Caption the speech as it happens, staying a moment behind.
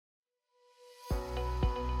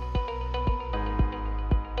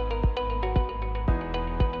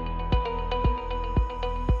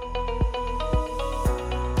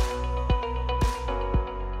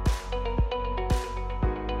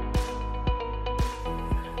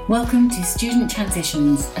Welcome to Student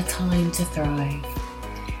Transitions, a time to thrive.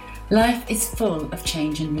 Life is full of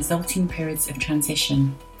change and resulting periods of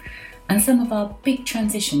transition. And some of our big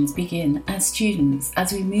transitions begin as students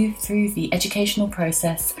as we move through the educational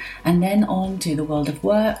process and then on to the world of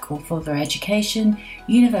work or further education,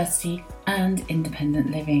 university and independent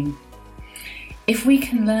living. If we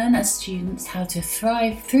can learn as students how to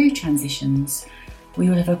thrive through transitions, we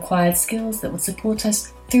will have acquired skills that will support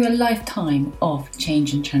us through a lifetime of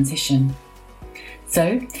change and transition.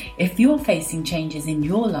 So, if you're facing changes in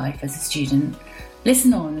your life as a student,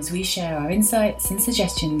 listen on as we share our insights and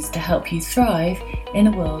suggestions to help you thrive in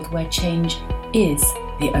a world where change is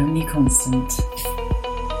the only constant.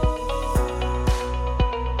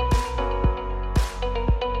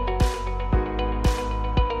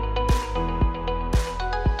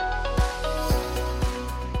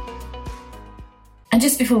 And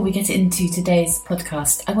just before we get into today's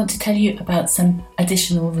podcast, I want to tell you about some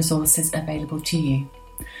additional resources available to you.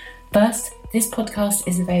 First, this podcast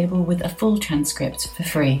is available with a full transcript for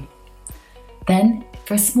free. Then,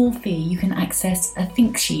 for a small fee, you can access a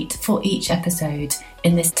think sheet for each episode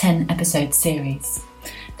in this 10-episode series.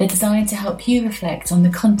 They're designed to help you reflect on the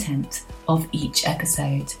content of each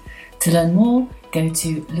episode. To learn more, go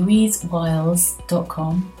to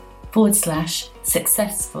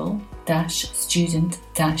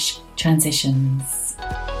louisewiles.com/successful-student-transitions.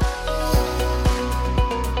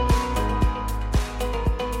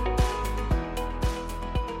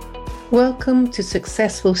 Welcome to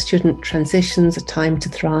Successful Student Transitions, a Time to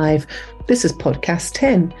Thrive. This is podcast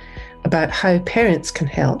 10, about how parents can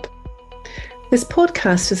help. This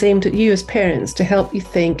podcast is aimed at you as parents to help you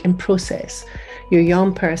think and process your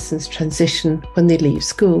young person's transition when they leave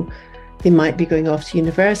school. They might be going off to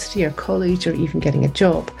university or college or even getting a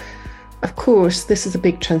job. Of course, this is a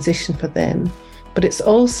big transition for them, but it's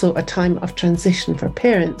also a time of transition for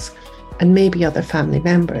parents and maybe other family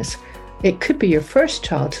members. It could be your first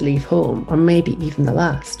child to leave home, or maybe even the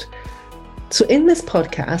last. So in this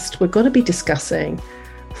podcast, we're going to be discussing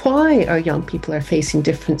why our young people are facing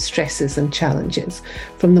different stresses and challenges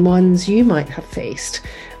from the ones you might have faced,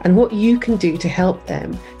 and what you can do to help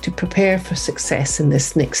them to prepare for success in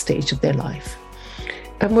this next stage of their life.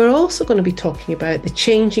 And we're also going to be talking about the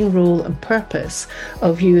changing role and purpose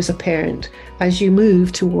of you as a parent as you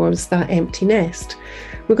move towards that empty nest.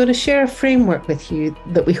 We're going to share a framework with you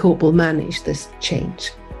that we hope will manage this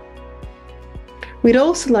change. We'd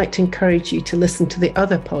also like to encourage you to listen to the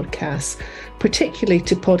other podcasts, particularly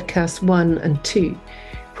to podcasts 1 and 2,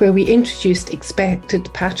 where we introduced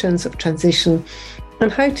expected patterns of transition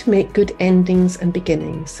and how to make good endings and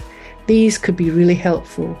beginnings. These could be really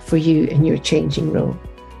helpful for you in your changing role.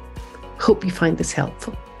 Hope you find this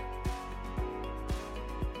helpful.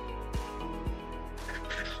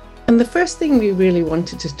 And the first thing we really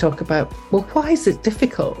wanted to talk about, well, why is it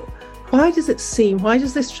difficult? Why does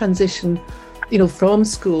this transition, from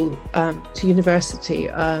school to university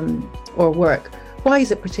or work, why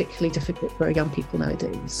is it particularly difficult for young people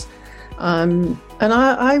nowadays? And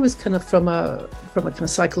I was kind of from a kind of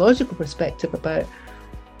psychological perspective about,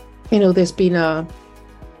 there's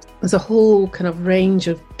a whole kind of range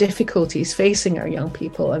of difficulties facing our young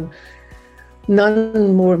people, and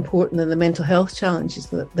none more important than the mental health challenges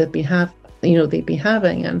that they've been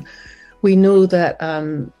having. And we know that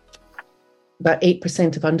about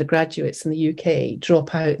 8% of undergraduates in the UK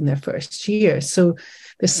drop out in their first year. So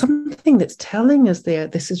there's something that's telling us there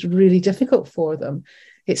this is really difficult for them.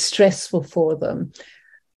 It's stressful for them.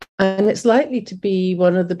 And it's likely to be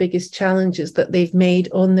one of the biggest challenges that they've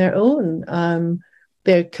made on their own.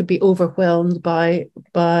 They could be overwhelmed by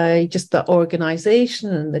just the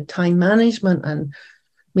organisation and the time management and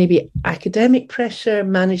maybe academic pressure,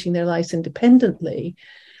 managing their lives independently,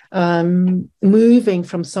 moving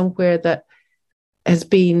from somewhere that has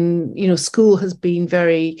been, school has been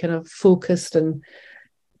very kind of focused and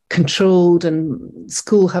controlled, and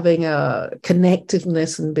school having a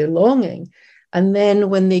connectiveness and belonging. And then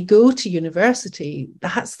when they go to university,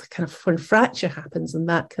 that's the kind of when fracture happens, and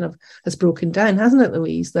that kind of has broken down, hasn't it,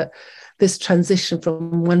 Louise? That this transition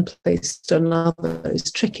from one place to another is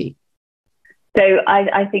tricky. So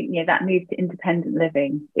I think that move to independent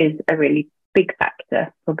living is a really big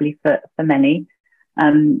factor, probably for many.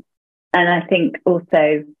 And I think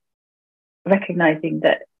also recognising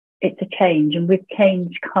that it's a change, and with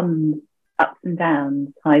change comes ups and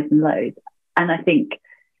downs, highs and lows. And I think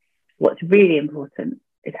what's really important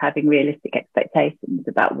is having realistic expectations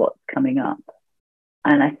about what's coming up.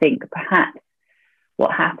 And I think perhaps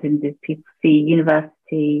what happens is people see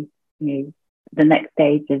university, the next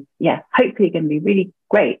stage is, hopefully going to be really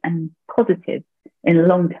great and positive in the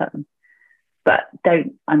long term. but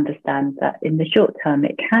don't understand that in the short term,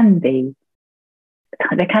 there can be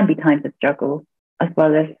times of struggle as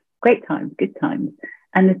well as great times, good times.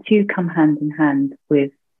 And the two come hand in hand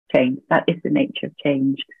with change. That is the nature of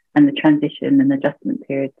change and the transition and adjustment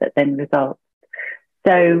periods that then result.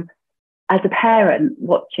 So as a parent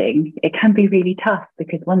watching, it can be really tough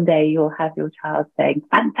because one day you'll have your child saying,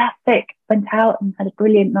 fantastic, went out and had a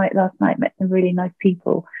brilliant night last night, met some really nice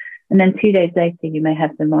people. And then 2 days later, you may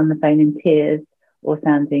have them on the phone in tears or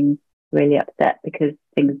sounding really upset because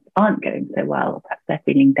things aren't going so well. Perhaps they're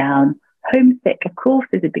feeling down. Homesick, of course,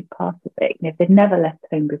 is a big part of it. If they've never left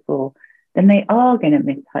home before, then they are going to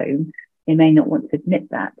miss home. They may not want to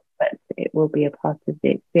admit that, but it will be a part of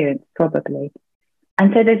the experience probably.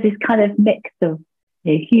 And so there's this kind of mix of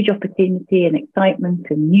huge opportunity and excitement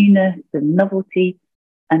and newness and novelty,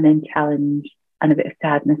 and then challenge and a bit of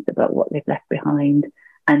sadness about what they've left behind,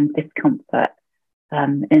 and discomfort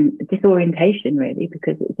and disorientation, really,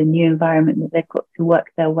 because it's a new environment that they've got to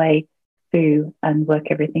work their way through and work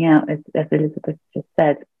everything out, as Elizabeth just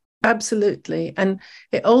said. Absolutely. And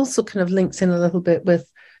it also kind of links in a little bit with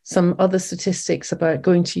some other statistics about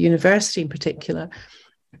going to university in particular,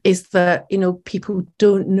 is that, people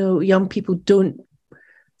don't know, young people don't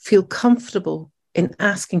feel comfortable in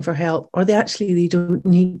asking for help, or they don't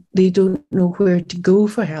know where to go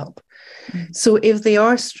for help. Mm-hmm. So if they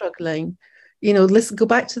are struggling, go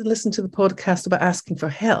back to listen to the podcast about asking for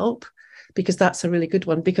help, because that's a really good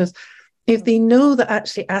one. Because if they know that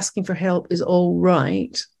actually asking for help is all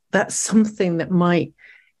right, that's something that might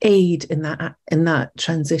aid in that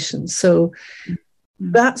transition. So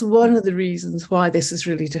that's one of the reasons why this is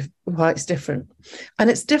really why it's different. And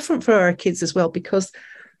it's different for our kids as well, because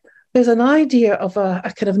there's an idea of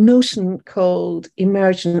a kind of notion called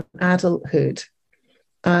emergent adulthood.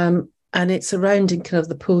 And it's surrounding kind of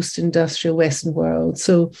the post-industrial Western world.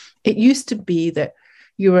 So it used to be that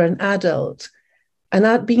you were an adult,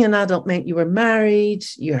 and being an adult meant you were married,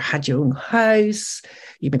 you had your own house,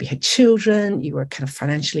 you maybe had children, you were kind of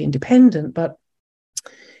financially independent. But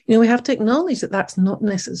we have to acknowledge that that's not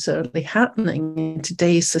necessarily happening in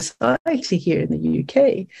today's society here in the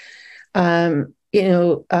UK.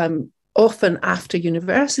 Often after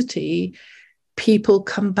university, people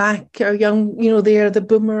come back, are young, they are the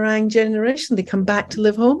boomerang generation. They come back to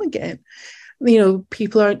live home again.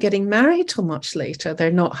 People aren't getting married till much later.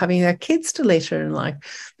 They're not having their kids till later in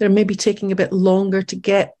life. They're maybe taking a bit longer to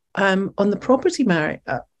get on the property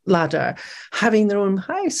ladder, having their own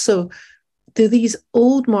house. So do these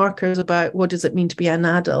old markers about what does it mean to be an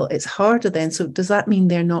adult, it's harder then. So does that mean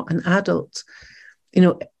they're not an adult,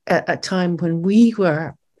 at a time when we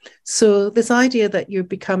were? So this idea that you're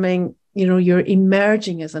becoming, you're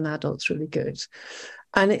emerging as an adult is really good.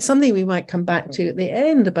 And it's something we might come back to at the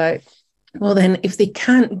end about, well, then if they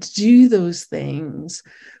can't do those things,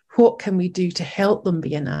 what can we do to help them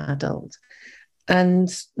be an adult? And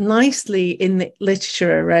nicely in the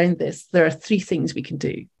literature around this, there are 3 things we can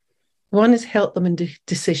do. One is help them in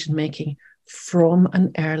decision-making from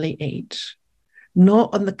an early age,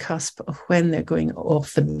 not on the cusp of when they're going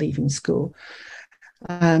off and leaving school.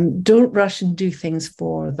 Don't rush and do things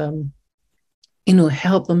for them.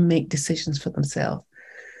 Help them make decisions for themselves.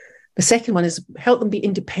 The second one is help them be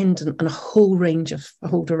independent on a whole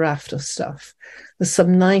raft of stuff. There's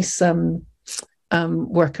some nice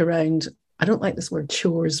work around, I don't like this word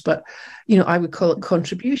chores, but, I would call it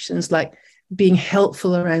contributions, like being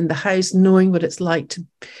helpful around the house, knowing what it's like to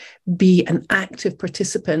be an active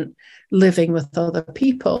participant living with other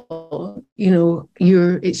people.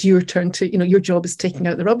 It's your turn to, your job is taking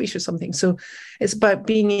out the rubbish or something. So it's about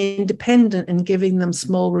being independent and giving them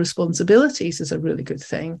small responsibilities is a really good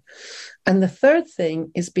thing. And the third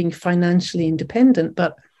thing is being financially independent.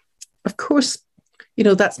 But of course,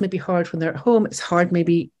 that's maybe hard when they're at home. It's hard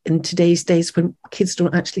maybe in today's days when kids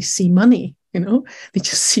don't actually see money, they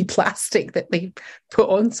just see plastic that they put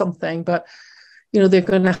on something. But, they're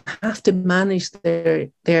going to have to manage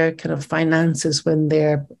their kind of finances when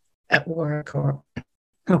they're at work or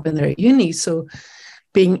when they're at uni. So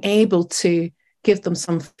being able to give them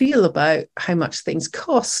some feel about how much things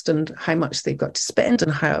cost and how much they've got to spend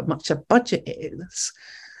and how much a budget is.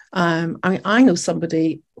 I know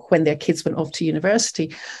somebody, when their kids went off to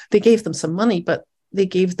university, they gave them some money, but they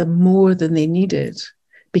gave them more than they needed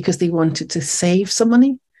because they wanted to save some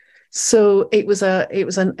money. So it was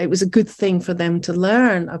a good thing for them to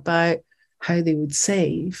learn about how they would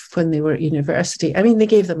save when they were at university. I mean, they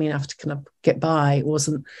gave them enough to kind of get by. It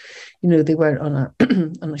wasn't, they weren't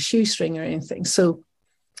on a shoestring or anything. So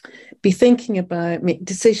be thinking about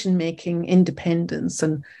decision-making, independence,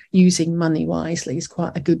 and using money wisely is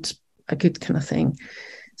quite a good kind of thing.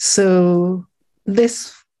 So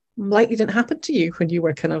this likely didn't happen to you when you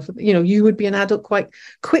were kind of, you would be an adult quite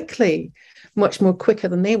quickly, much more quicker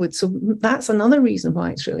than they would. So that's another reason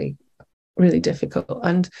why it's really, really difficult.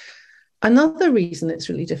 And another reason it's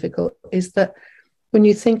really difficult is that when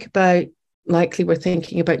you think about, likely we're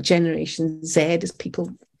thinking about Generation Z as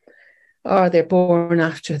people they're born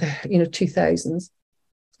after the 2000s.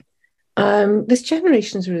 This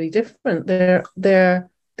generation is really different.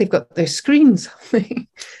 They've got their screens.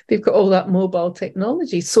 They've got all that mobile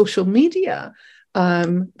technology, social media.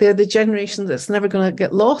 They're the generation that's never going to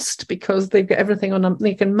get lost because they've got everything on them.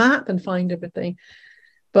 They can map and find everything.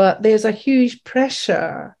 But there's a huge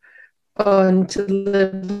pressure on to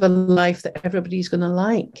live a life that everybody's going to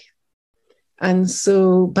like. And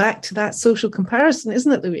so back to that social comparison,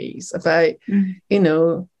 isn't it, Louise? About,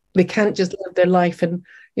 they can't just live their life and,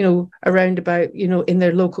 around about, in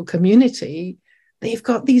their local community. They've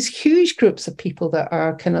got these huge groups of people that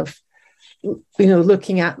are kind of,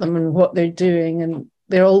 looking at them and what they're doing, and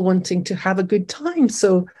they're all wanting to have a good time.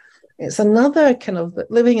 So it's another kind of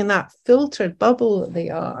living in that filtered bubble that they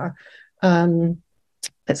are.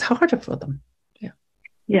 It's harder for them.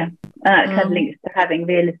 Yeah, and that kind of links to having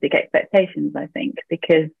realistic expectations, I think,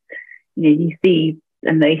 because you see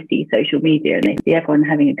and they see social media and they see everyone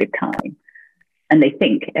having a good time, and they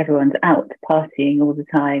think everyone's out partying all the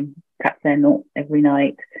time. Perhaps they're not every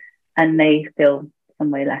night, and they feel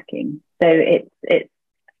some way lacking. So it's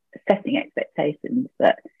setting expectations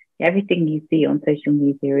that everything you see on social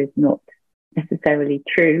media is not necessarily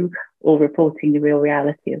true or reporting the real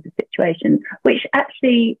reality of the situation, which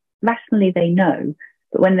actually rationally they know.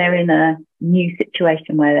 But when they're in a new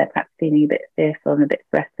situation where they're perhaps feeling a bit fearful and a bit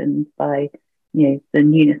threatened by, the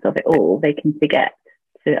newness of it all, they can forget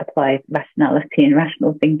to apply rationality and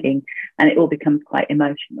rational thinking, and it all becomes quite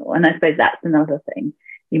emotional. And I suppose that's another thing.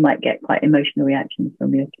 You might get quite emotional reactions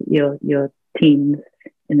from your teens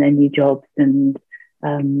in their new jobs, and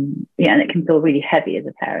and it can feel really heavy as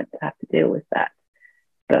a parent to have to deal with that.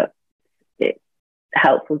 But it's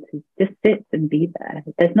helpful to just sit and be there.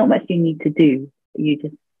 There's not much you need to do. You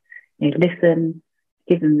just listen,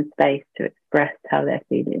 give them the space to express how they're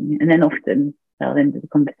feeling, and then often they'll end the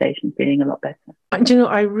conversation feeling a lot better.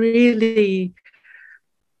 I really,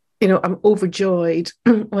 I'm overjoyed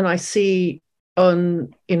when I see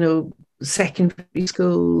on, secondary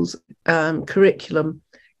schools curriculum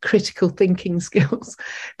critical thinking skills,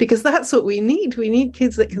 because that's what we need. We need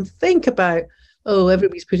kids that can think about,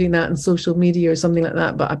 everybody's putting that on social media or something like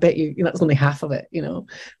that, but I bet you that's only half of it.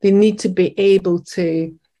 They need to be able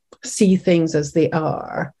to see things as they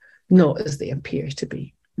are, not as they appear to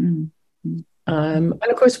be. Mm-hmm. And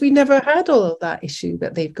of course, we never had all of that issue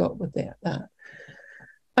that they've got with that.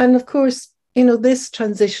 And of course, this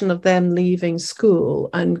transition of them leaving school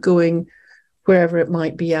and going wherever it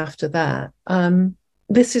might be after that,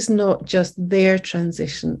 this is not just their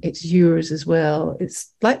transition, it's yours as well.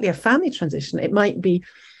 It's likely a family transition. It might be,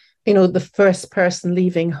 the first person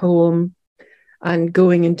leaving home and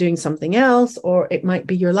going and doing something else, or it might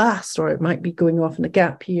be your last, or it might be going off in a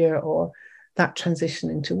gap year, or that transition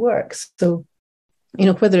into work. So,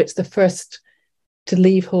 whether it's the first to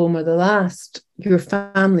leave home or the last, your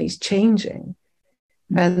family's changing,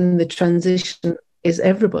 and the transition is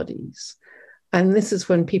everybody's. And this is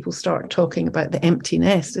when people start talking about the empty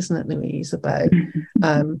nest, isn't it, Louise? About,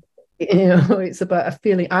 it's about a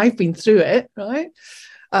feeling. I've been through it, right?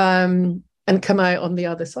 And come out on the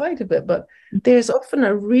other side of it. But there's often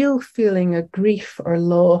a real feeling of grief or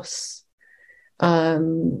loss,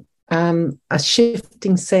 a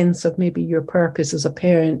shifting sense of maybe your purpose as a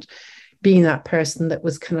parent, being that person that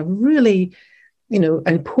was kind of really, an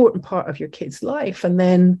important part of your kid's life. And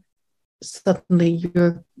then suddenly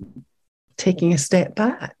you're taking a step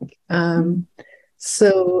back.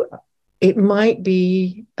 So it might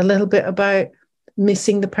be a little bit about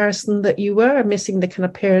missing the person that you were, missing the kind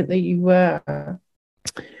of parent that you were,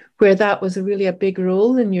 where that was really a big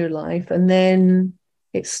role in your life, and then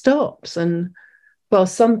it stops. And while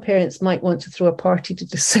some parents might want to throw a party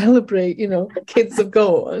to celebrate, kids have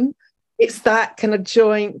gone, it's that kind of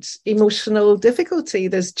joint emotional difficulty.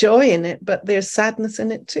 There's joy in it, but there's sadness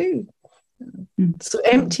in it too. So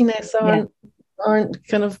emptiness aren't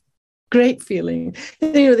kind of great feeling.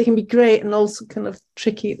 They can be great and also kind of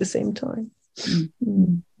tricky at the same time.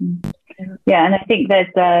 Yeah, and I think there's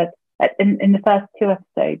in the first 2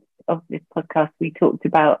 episodes of this podcast, we talked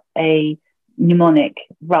about a mnemonic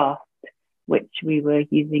raft, which we were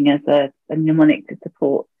using as a mnemonic to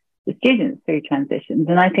support the students through transitions.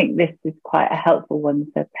 And I think this is quite a helpful one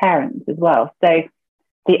for parents as well. So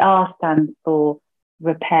the R stands for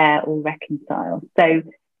repair or reconcile. So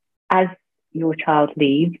as your child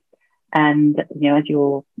leaves, And, as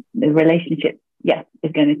the relationship,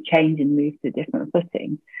 is going to change and move to a different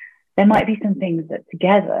footing, there might be some things that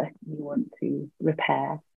together you want to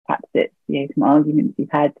repair. Perhaps it's, some arguments you've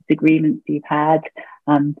had, disagreements you've had,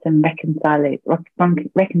 some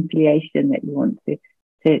reconciliation that you want to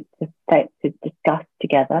discuss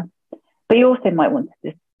together. But you also might want to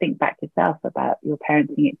just think back yourself about your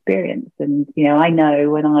parenting experience. And, I know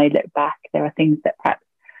when I look back, there are things that perhaps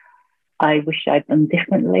I wish I'd done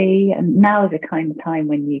differently. And now is a kind of time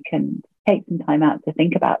when you can take some time out to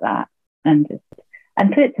think about that and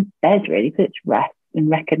put it to bed, really, put it to rest, and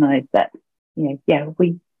recognize that,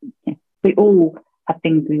 we all have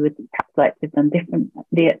things we would perhaps like to have done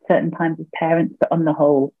differently at certain times as parents. But on the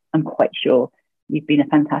whole, I'm quite sure you've been a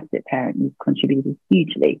fantastic parent. You've contributed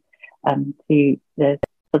hugely to the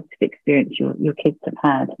positive experience your kids have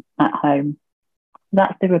had at home.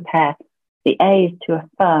 That's the repair. The A is to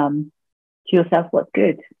affirm to yourself what's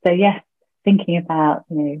good. So yes, thinking about,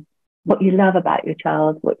 what you love about your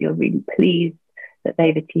child, what you're really pleased that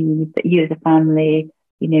they've achieved, that you as a family,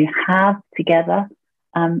 have together,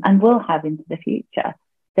 and will have into the future.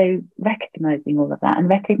 So recognizing all of that and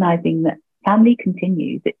recognizing that family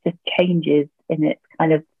continues. It just changes in its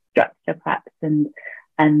kind of structure, perhaps, and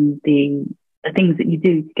the things that you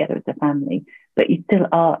do together as a family. But you still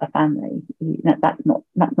are a family. That's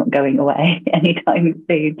not going away anytime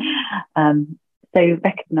soon. So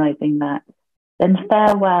recognizing that. Then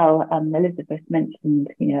farewell. Elizabeth mentioned,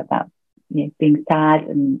 about being sad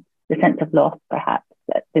and the sense of loss, perhaps,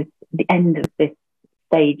 at the end of this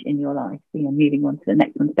stage in your life. Moving on to the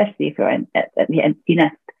next one, especially if you're at the empty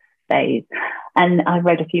nest phase. And I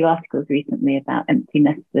read a few articles recently about empty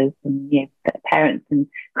nesters and parents and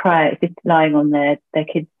just lying on their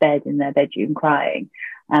kid's bed in their bedroom crying.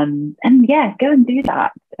 And go and do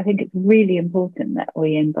that. I think it's really important that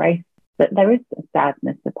we embrace that there is a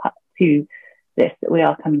sadness to this, that we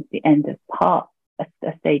are coming to the end of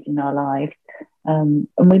a stage in our lives, and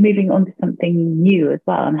we're moving on to something new as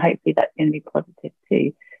well, and hopefully that's going to be positive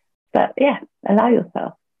too. But allow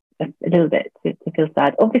yourself a little bit to feel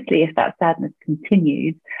sad. Obviously, if that sadness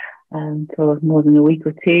continues for more than a week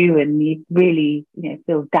or two, and you really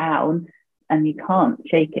feel down and you can't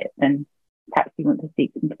shake it, then perhaps you want to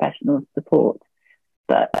seek some professional support.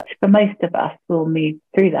 But for most of us, we'll move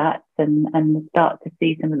through that and start to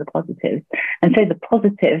see some of the positives. And so the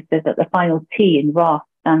positives is that the final T in RAFT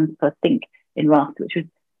stands for Think in RAFT, which was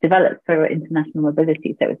developed for international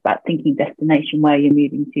mobility. So it's about thinking destination, where you're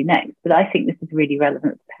moving to next. But I think this is really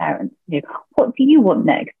relevant to parents. What do you want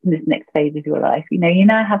next in this next phase of your life? You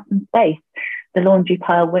now have some space. The laundry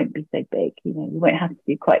pile won't be so big. You won't have to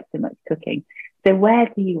do quite so much cooking. So where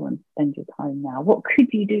do you want to spend your time now? What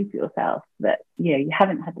could you do for yourself that you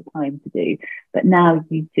haven't had the time to do, but now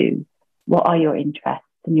you do? What are your interests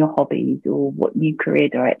and your hobbies, or what new career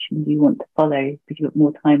direction do you want to follow because you've got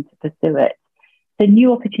more time to pursue it? So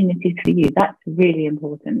new opportunities for you, that's really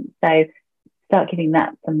important. So start giving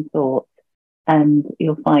that some thought, and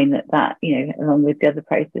you'll find that along with the other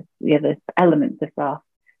process, the other elements of RAFT,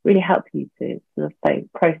 really help you to sort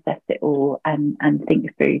of process it all and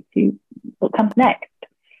think through to what comes next.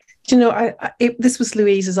 This was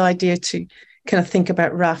Louise's idea to kind of think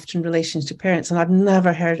about RAFT in relation to parents, and I've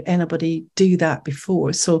never heard anybody do that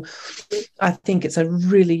before. So I think it's a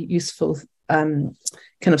really useful kind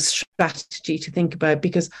of strategy to think about,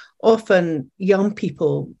 because often young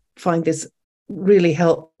people find this really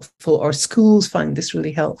helpful, or schools find this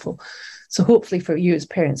really helpful. So hopefully for you as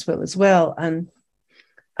parents will as well. And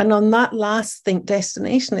on that last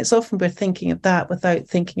destination, it's often we're thinking of that without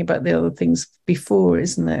thinking about the other things before,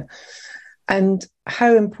 isn't it? And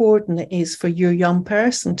how important it is for your young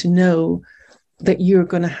person to know that you're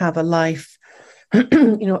going to have a life,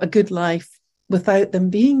 a good life without them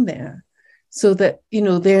being there, so that,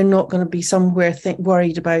 they're not going to be somewhere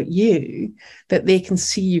worried about you, that they can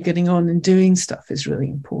see you getting on and doing stuff is really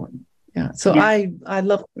important. Yeah. So yeah. I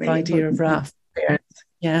love the really idea of RAFT.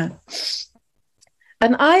 Yeah.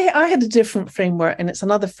 And I had a different framework, and it's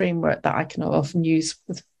another framework that I can often use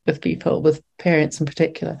with people, with parents in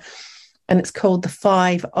particular. And it's called the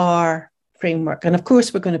 5R framework. And of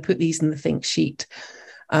course, we're going to put these in the Think sheet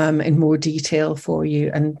in more detail for you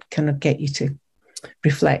and kind of get you to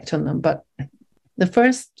reflect on them. But the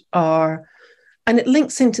first R, and it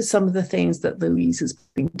links into some of the things that Louise has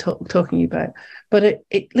been talking about, but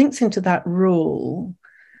it links into that role.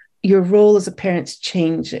 Your role as a parent's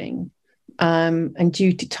changing. And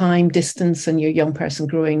due to time, distance, and your young person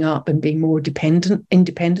growing up and being more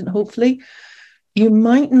independent, hopefully, you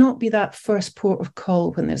might not be that first port of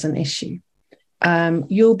call when there's an issue.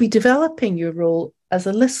 You'll be developing your role as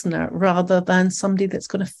a listener rather than somebody that's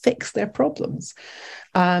going to fix their problems.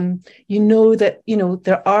 You know that, you know,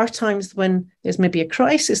 there are times when there's maybe a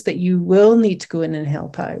crisis that you will need to go in and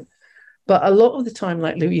help out. But a lot of the time,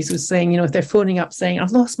 like Louise was saying, you know, if they're phoning up saying,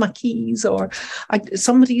 I've lost my keys, or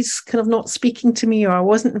somebody's kind of not speaking to me, or I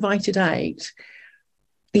wasn't invited out,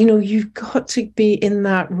 you know, you've got to be in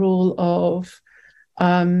that role of,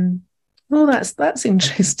 oh, that's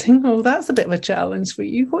interesting. Oh, that's a bit of a challenge for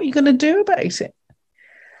you. What are you going to do about it?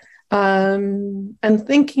 And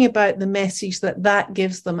thinking about the message that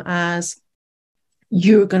gives them as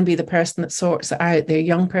you're going to be the person that sorts it out. Their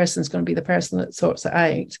young person is going to be the person that sorts it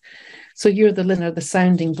out. So you're the listener, the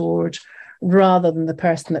sounding board, rather than the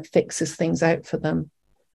person that fixes things out for them.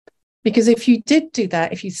 Because if you did do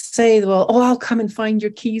that, if you say, well, oh, I'll come and find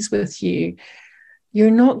your keys with you,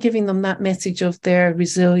 you're not giving them that message of they're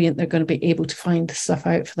resilient, they're going to be able to find the stuff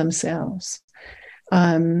out for themselves.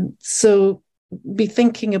 So be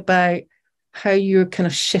thinking about how you're kind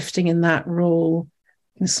of shifting in that role.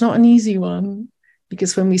 It's not an easy one,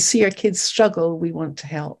 because when we see our kids struggle, we want to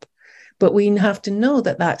help. But we have to know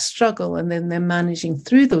that struggle, and then they're managing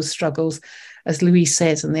through those struggles, as Louise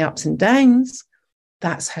says, and the ups and downs,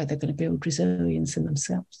 that's how they're going to build resilience in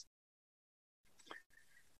themselves.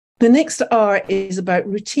 The next R is about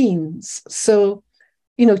routines. So,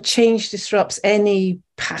 you know, change disrupts any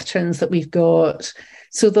patterns that we've got.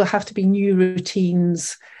 So there'll have to be new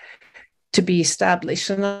routines to be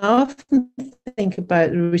established. And I often think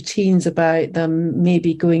about the routines about them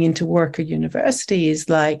maybe going into work or university is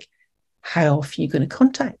like, how often are you going to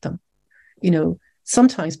contact them? You know,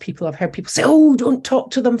 sometimes I've heard people say, oh, don't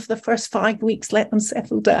talk to them for the first 5 weeks, let them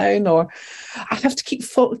settle down, or I have to keep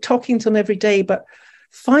talking to them every day. But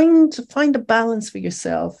find a balance for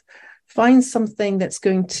yourself. Find something that's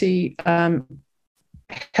going to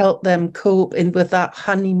help them cope with that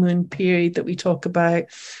honeymoon period that we talk about,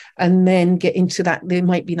 and then get into that. There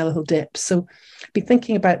might be a little dip. So be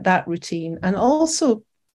thinking about that routine, and also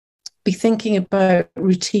be thinking about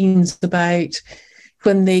routines about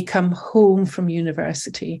when they come home from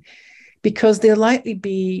university, because they'll likely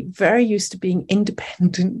be very used to being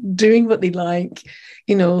independent, doing what they like,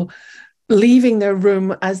 you know, leaving their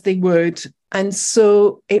room as they would. And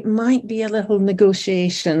so it might be a little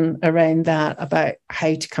negotiation around that about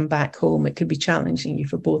how to come back home. It could be challenging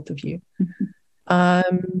for both of you.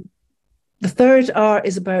 Mm-hmm. The third R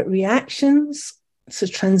is about reactions. So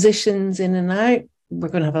transitions in and out. We're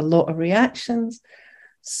going to have a lot of reactions.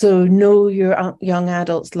 So know your young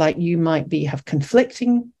adults, like you might have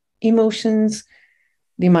conflicting emotions.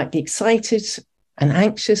 They might be excited and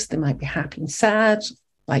anxious. They might be happy and sad,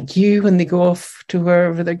 like you when they go off to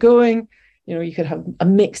wherever they're going. You know, you could have a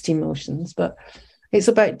mixed emotions, but it's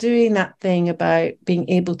about doing that thing about being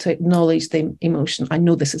able to acknowledge the emotion. I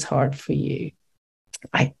know this is hard for you.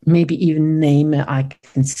 I maybe even name it. I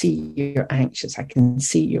can see you're anxious. I can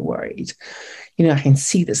see you're worried. You know, I can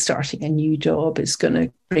see that starting a new job is going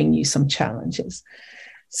to bring you some challenges.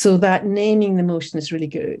 So that naming the emotion is really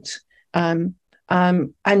good. And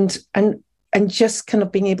just kind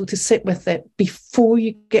of being able to sit with it before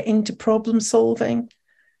you get into problem solving.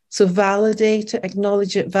 So validate it,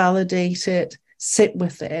 acknowledge it, validate it, sit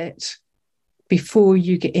with it before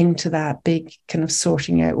you get into that big kind of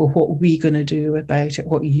sorting out, well, what are we going to do about it?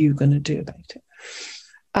 What are you going to do about it?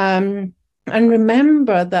 And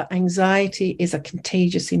remember that anxiety is a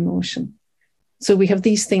contagious emotion. So we have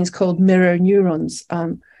these things called mirror neurons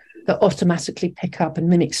that automatically pick up and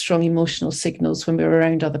mimic strong emotional signals when we're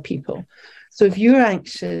around other people. So if you're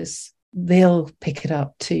anxious, they'll pick it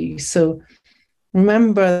up too. So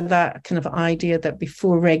remember that kind of idea that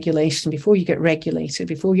before regulation, before you get regulated,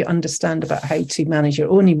 before you understand about how to manage your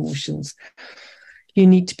own emotions, you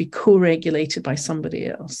need to be co-regulated by somebody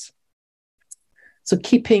else. So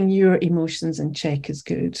keeping your emotions in check is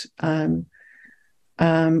good. And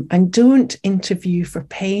don't interview for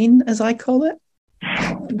pain, as I call it.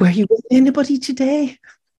 Were you with anybody today?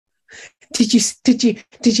 Did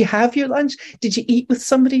you have your lunch? Did you eat with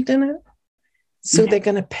somebody dinner? So they're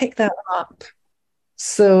going to pick that up.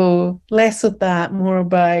 So less of that, more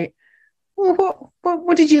about, well,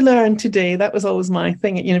 what did you learn today? That was always my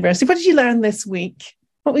thing at university. What did you learn this week?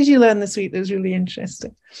 What did you learn this week that was really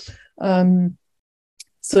interesting?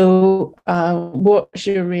 So what's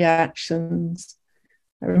your reactions?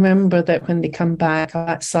 I remember that when they come back,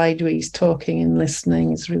 that sideways talking and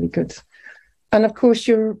listening is really good. And of course,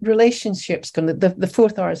 your relationships, the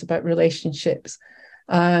fourth R is about relationships.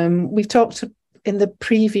 We've talked in the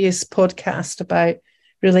previous podcast about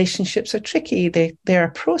relationships are tricky. They're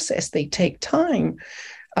a process. They take time.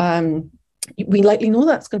 We likely know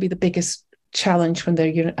that's going to be the biggest challenge when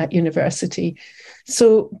they're at university.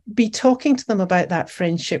 So be talking to them about that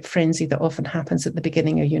friendship frenzy that often happens at the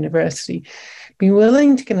beginning of university. Be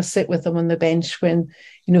willing to kind of sit with them on the bench when,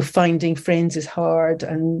 finding friends is hard,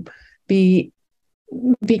 and be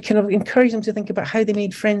kind of encourage them to think about how they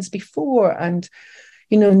made friends before, and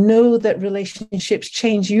know that relationships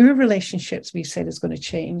change. Your relationships, we've said, is going to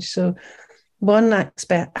change. So one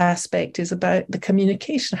aspect is about the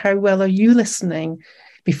communication. How well are you listening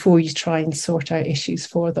before you try and sort out issues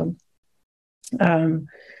for them?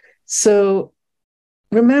 So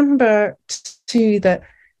remember too that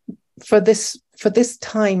for this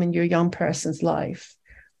time in your young person's life,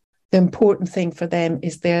 the important thing for them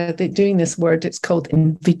is they're doing this word. It's called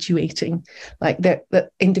individuating, like they're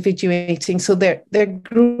individuating. So they're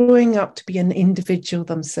growing up to be an individual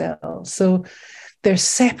themselves. So they're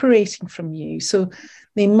separating from you. So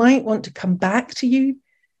they might want to come back to you,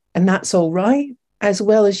 and that's all right, as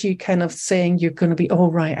well as you kind of saying you're going to be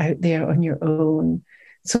all right out there on your own.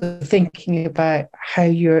 So thinking about how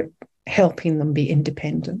you're helping them be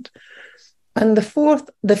independent. And the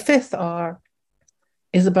fifth R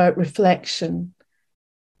is about reflection.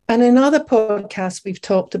 And in other podcasts, we've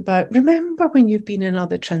talked about, remember when you've been in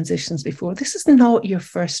other transitions before. This is not your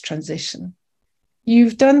first transition.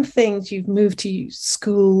 You've done things, you've moved to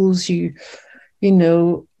schools,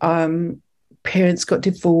 parents got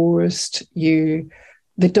divorced, the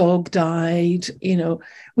dog died,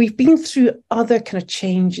 we've been through other kind of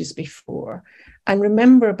changes before. And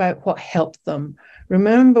remember about what helped them.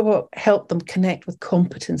 Remember what helped them connect with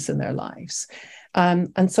competence in their lives.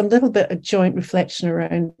 And some little bit of joint reflection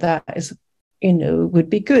around that is, would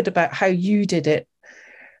be good about how you did it,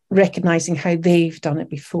 recognizing how they've done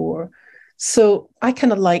it before. So I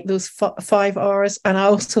kind of like those 5 R's, and I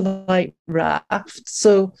also like RAFT.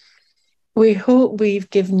 So we hope we've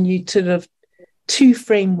given you sort of 2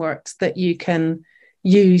 frameworks that you can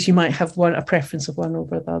use. You might have a preference of one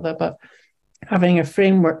over the other, but having a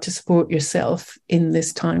framework to support yourself in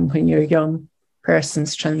this time when your young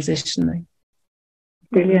person's transitioning.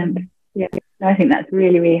 Brilliant. Yeah, I think that's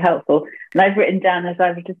really, really helpful. And I've written down, as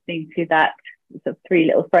I was listening to that, sort of 3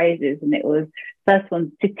 little phrases, and it was, first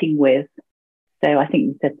one, sitting with. So I think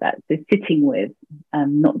you said that. So sitting with,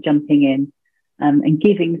 not jumping in, and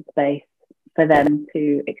giving space for them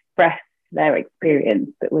to express their experience,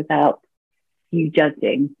 but without you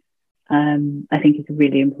judging, I think is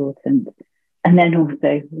really important. And then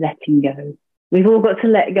also letting go. We've all got to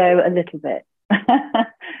let go a little bit.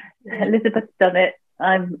 Elizabeth's done it.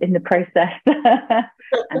 I'm in the process.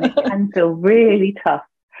 And it can feel really tough.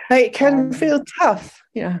 It can feel tough,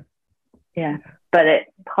 yeah. Yeah, but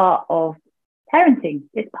it's part of parenting.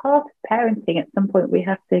 It's part of parenting. At some point, we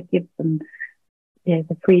have to give them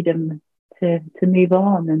the freedom to move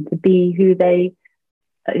on and to be who they,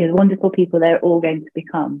 the wonderful people they're all going to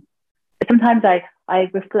become. Sometimes I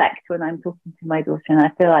reflect when I'm talking to my daughter, and I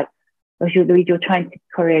feel like, you're trying to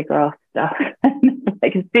choreograph stuff.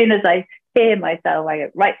 Like, as soon as I hear myself, I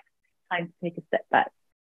go, right, time to take a step back.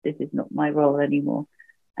 This is not my role anymore.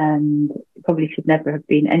 And it probably should never have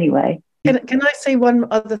been anyway. Can I say one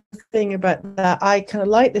other thing about that? I kind of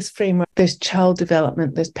like this framework. There's child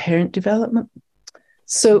development, there's parent development.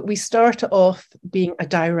 So we start off being a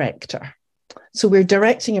director. So we're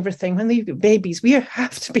directing everything. When they've got babies, we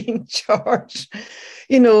have to be in charge,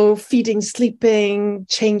 feeding, sleeping,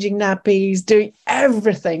 changing nappies, doing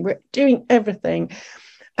everything. We're doing everything.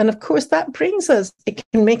 And of course, that brings us, it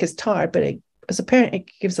can make us tired, but as a parent,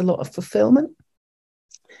 it gives a lot of fulfillment.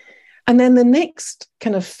 And then the next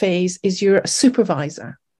kind of phase is you're a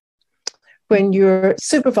supervisor. When you're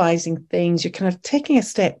supervising things, you're kind of taking a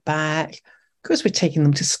step back. Of course, we're taking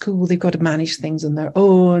them to school. They've got to manage things on their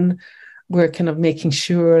own. We're kind of making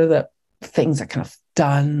sure that things are kind of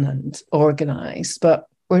done and organized, but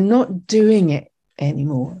we're not doing it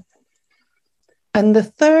anymore. And the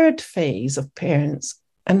third phase of parents,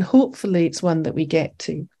 and hopefully it's one that we get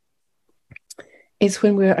to, is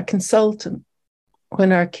when we're a consultant.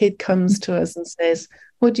 When our kid comes to us and says,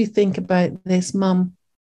 what do you think about this, Mum?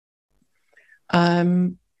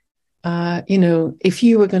 If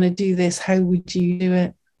you were going to do this, how would you do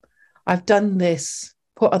it? I've done this.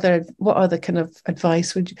 What other kind of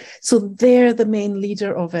advice would you? So they're the main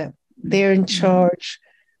leader of it. They're in charge.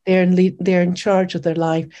 They're in charge of their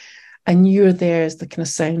life. And you're there as the kind of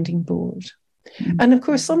sounding board. And of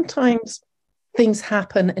course, sometimes things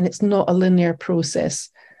happen and it's not a linear process.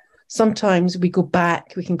 Sometimes we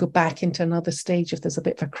can go back into another stage if there's a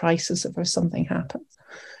bit of a crisis or something happens.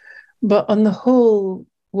 But on the whole,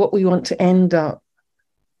 what we want to end up,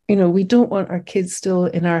 we don't want our kids still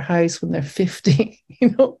in our house when they're 50,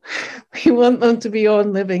 we want them to be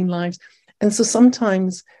on living lives. And so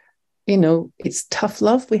sometimes, it's tough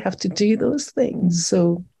love. We have to do those things.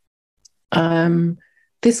 So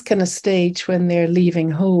this kind of stage when they're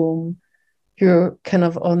leaving home, you're kind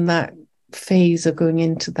of on that phase of going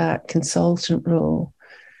into that consultant role.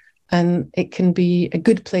 And it can be a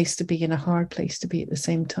good place to be and a hard place to be at the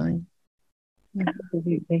same time.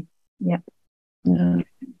 Absolutely. Yeah.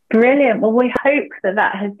 Brilliant. Well, we hope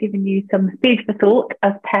that has given you some food for thought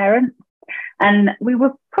as parents. And we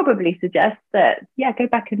would probably suggest that, go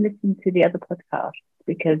back and listen to the other podcasts,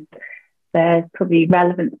 because there's probably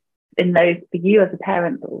relevance in those for you as a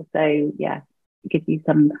parent, but also, give you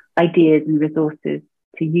some ideas and resources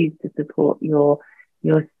to use to support your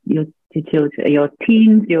children, your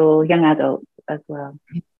teens, your young adults as well.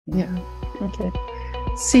 Yeah. Okay.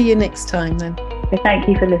 See you next time then. So thank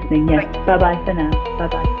you for listening. Yes. Bye-bye for now.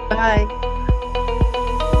 Bye-bye. Bye.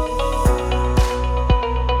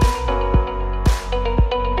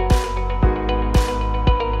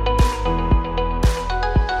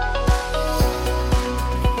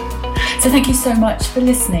 So thank you so much for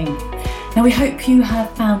listening. Now we hope you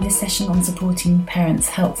have found this session on supporting parents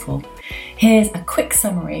helpful. Here's a quick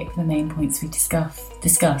summary of the main points we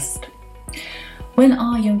discussed. When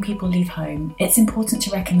our young people leave home, it's important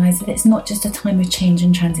to recognise that it's not just a time of change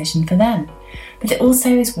and transition for them, but it also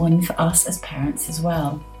is one for us as parents as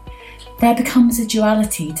well. There becomes a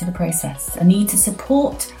duality to the process, a need to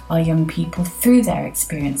support our young people through their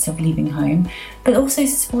experience of leaving home, but also to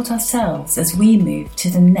support ourselves as we move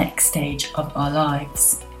to the next stage of our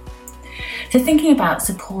lives. So thinking about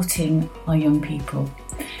supporting our young people,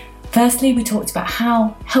 firstly, we talked about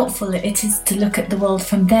how helpful it is to look at the world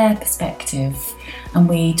from their perspective, and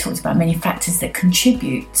we talked about many factors that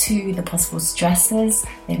contribute to the possible stresses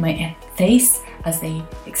they might face as they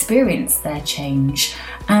experience their change,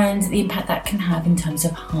 and the impact that can have in terms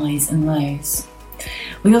of highs and lows.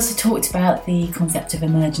 We also talked about the concept of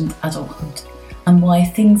emergent adulthood and why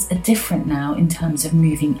things are different now in terms of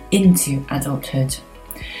moving into adulthood.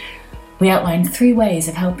 We outlined 3 ways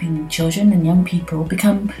of helping children and young people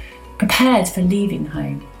become prepared for leaving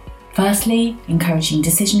home. Firstly, encouraging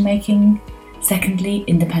decision making. Secondly,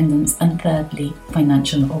 independence. And thirdly,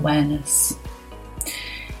 financial awareness.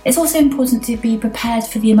 It's also important to be prepared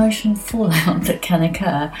for the emotional fallout that can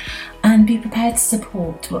occur and be prepared to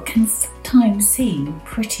support what can sometimes seem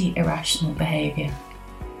pretty irrational behaviour.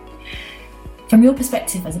 From your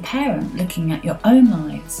perspective as a parent looking at your own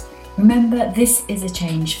lives, remember this is a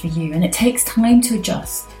change for you and it takes time to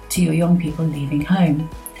adjust to your young people leaving home.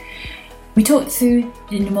 We talked through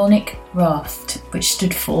the mnemonic RAFT, which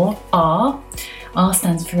stood for R. R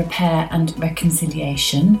stands for repair and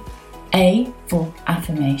reconciliation. A for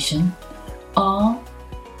affirmation.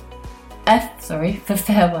 F for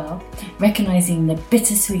farewell, recognising the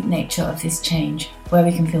bittersweet nature of this change, where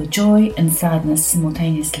we can feel joy and sadness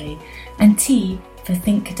simultaneously. And T for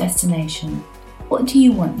think destination. What do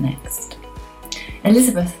you want next?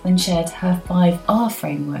 Elizabeth then shared her 5R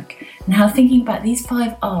framework and how thinking about these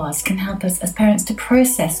 5 R's can help us as parents to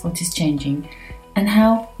process what is changing and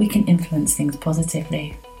how we can influence things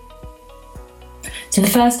positively. So the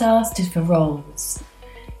first R stood for roles.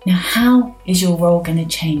 Now, how is your role going to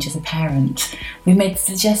change as a parent? We made the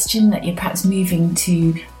suggestion that you're perhaps moving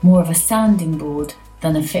to more of a sounding board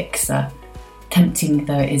than a fixer. Tempting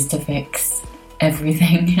though it is to fix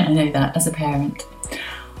everything, I know that as a parent.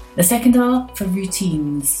 The second R for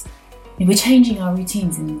routines. We're changing our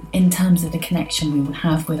routines in terms of the connection we will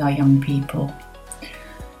have with our young people.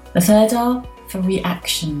 The third R for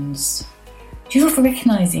reactions. She's also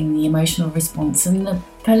recognising the emotional response and the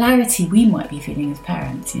polarity we might be feeling as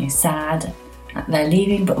parents, sad at their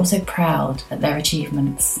leaving, but also proud at their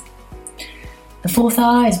achievements. The fourth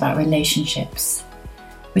R is about relationships.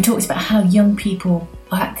 We talked about how young people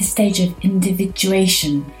are at this stage of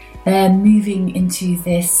individuation. They're moving into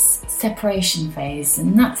this separation phase,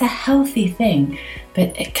 and that's a healthy thing,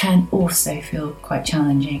 but it can also feel quite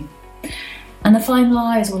challenging. And the final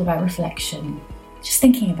R is all about reflection, just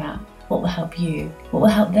thinking about what will help you, what will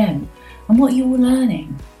help them, and what you're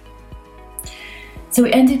learning. So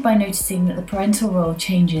we ended by noticing that the parental role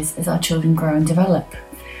changes as our children grow and develop.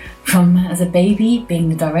 From as a baby being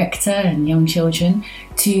the director and young children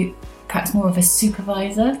to perhaps more of a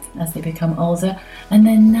supervisor as they become older, and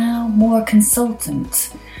then now more a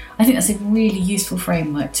consultant. I think that's a really useful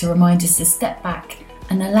framework to remind us to step back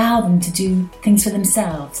and allow them to do things for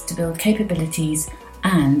themselves to build capabilities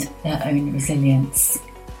and their own resilience.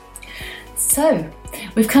 So,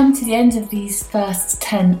 we've come to the end of these first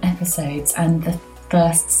 10 episodes and the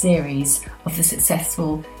first series of the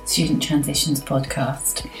Successful Student Transitions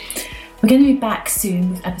podcast. We're going to be back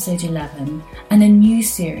soon with episode 11 and a new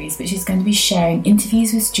series which is going to be sharing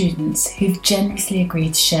interviews with students who've generously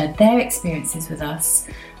agreed to share their experiences with us,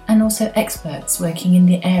 and also experts working in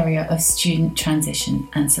the area of student transition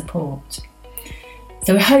and support.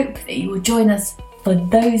 So we hope that you will join us for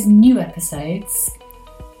those new episodes.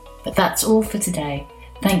 But that's all for today.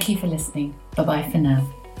 Thank you for listening. Bye-bye for now.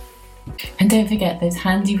 And don't forget those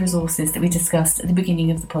handy resources that we discussed at the beginning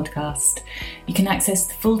of the podcast. You can access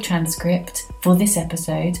the full transcript for this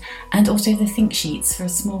episode and also the think sheets for a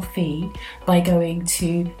small fee by going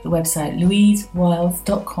to the website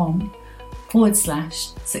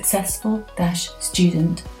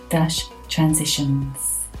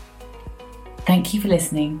louisewild.com/successful-student-transitions. Thank you for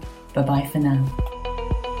listening. Bye-bye for now.